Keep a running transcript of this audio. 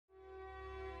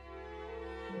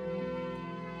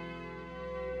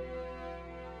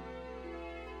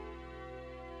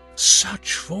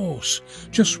Such force,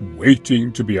 just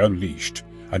waiting to be unleashed,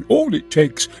 and all it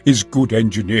takes is good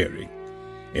engineering.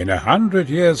 In 100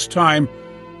 years' time,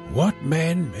 what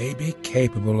men may be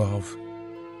capable of.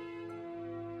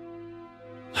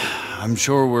 I'm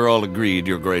sure we're all agreed,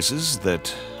 Your Graces,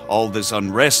 that all this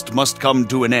unrest must come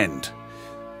to an end.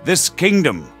 This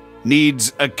kingdom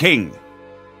needs a king.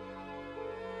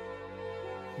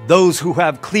 Those who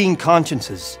have clean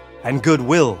consciences and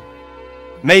goodwill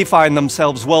may find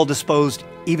themselves well-disposed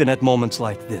even at moments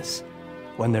like this,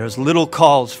 when there is little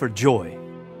cause for joy.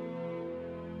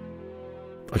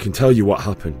 I can tell you what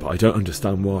happened, but I don't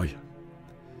understand why.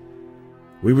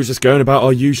 We were just going about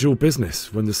our usual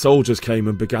business when the soldiers came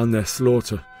and began their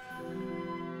slaughter.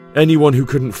 Anyone who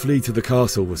couldn't flee to the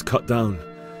castle was cut down.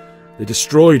 They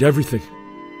destroyed everything.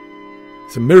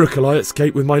 It's a miracle I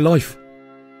escaped with my life.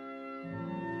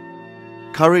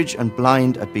 Courage and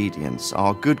blind obedience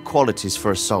are good qualities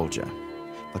for a soldier,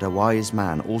 but a wise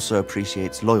man also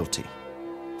appreciates loyalty,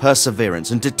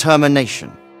 perseverance, and determination.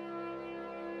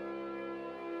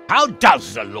 How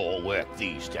does the law work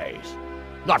these days?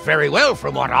 Not very well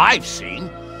from what I've seen.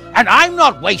 And I'm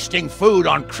not wasting food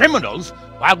on criminals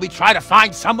while we try to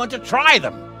find someone to try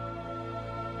them.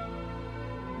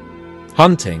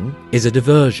 Hunting is a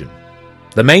diversion.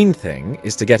 The main thing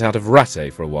is to get out of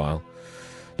Ratte for a while.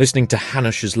 Listening to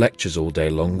Hanush's lectures all day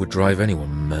long would drive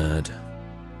anyone mad.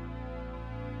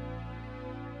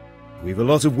 We've a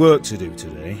lot of work to do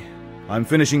today. I'm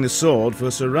finishing the sword for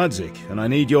Sir Radzig, and I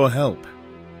need your help.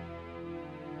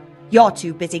 You're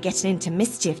too busy getting into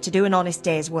mischief to do an honest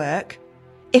day's work.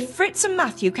 If Fritz and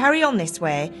Matthew carry on this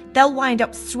way, they'll wind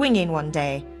up swinging one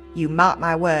day. You mark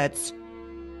my words.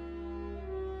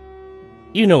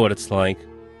 You know what it's like.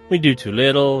 We do too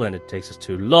little, and it takes us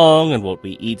too long, and what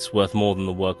we eat's worth more than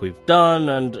the work we've done,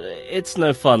 and it's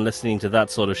no fun listening to that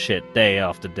sort of shit day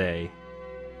after day.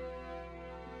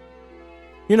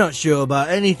 You're not sure about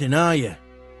anything, are you?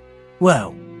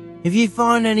 Well, if you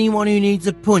find anyone who needs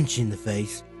a punch in the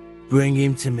face, bring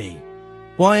him to me.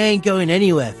 Why ain't going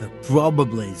anywhere for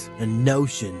probablys and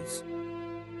notions.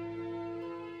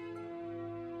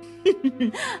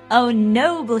 Oh,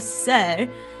 noble sir,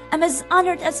 I'm as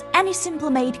honoured as any simple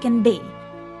maid can be.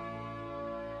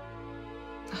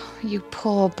 Oh, you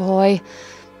poor boy.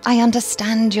 I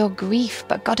understand your grief,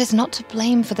 but God is not to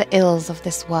blame for the ills of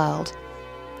this world.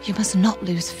 You must not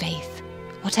lose faith,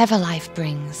 whatever life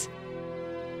brings.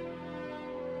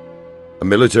 A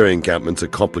military encampment's a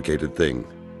complicated thing.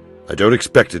 I don't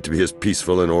expect it to be as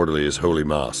peaceful and orderly as Holy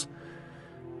Mass.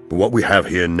 But what we have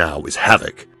here now is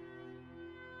havoc.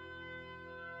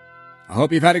 I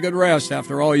hope you've had a good rest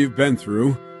after all you've been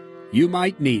through. You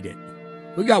might need it.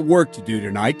 We've got work to do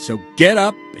tonight, so get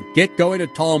up and get going to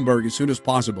Talmberg as soon as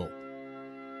possible.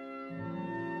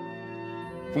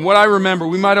 From what I remember,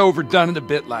 we might have overdone it a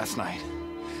bit last night.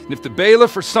 And if the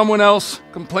bailiff or someone else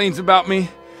complains about me,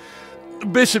 the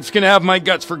bishop's gonna have my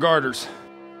guts for garters.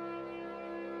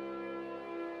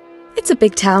 It's a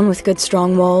big town with good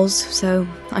strong walls, so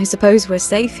I suppose we're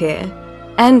safe here.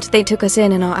 And they took us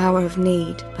in our hour of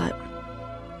need, but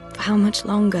for how much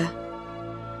longer?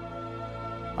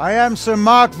 I am Sir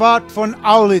Markwart von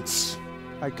Aulitz.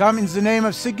 I come in the name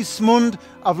of Sigismund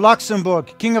of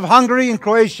Luxembourg, King of Hungary and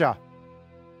Croatia.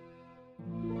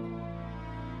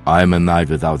 I am a knight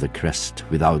without a crest,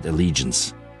 without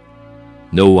allegiance.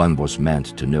 No one was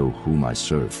meant to know whom I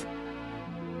serve.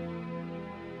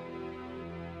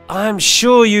 I'm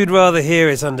sure you'd rather hear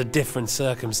it under different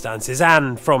circumstances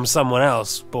and from someone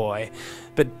else, boy.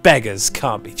 But beggars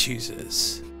can't be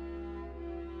choosers.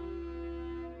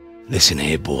 Listen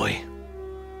here, boy.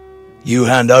 You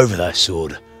hand over that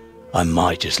sword, I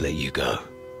might just let you go.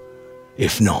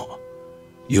 If not,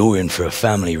 you're in for a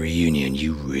family reunion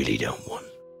you really don't want.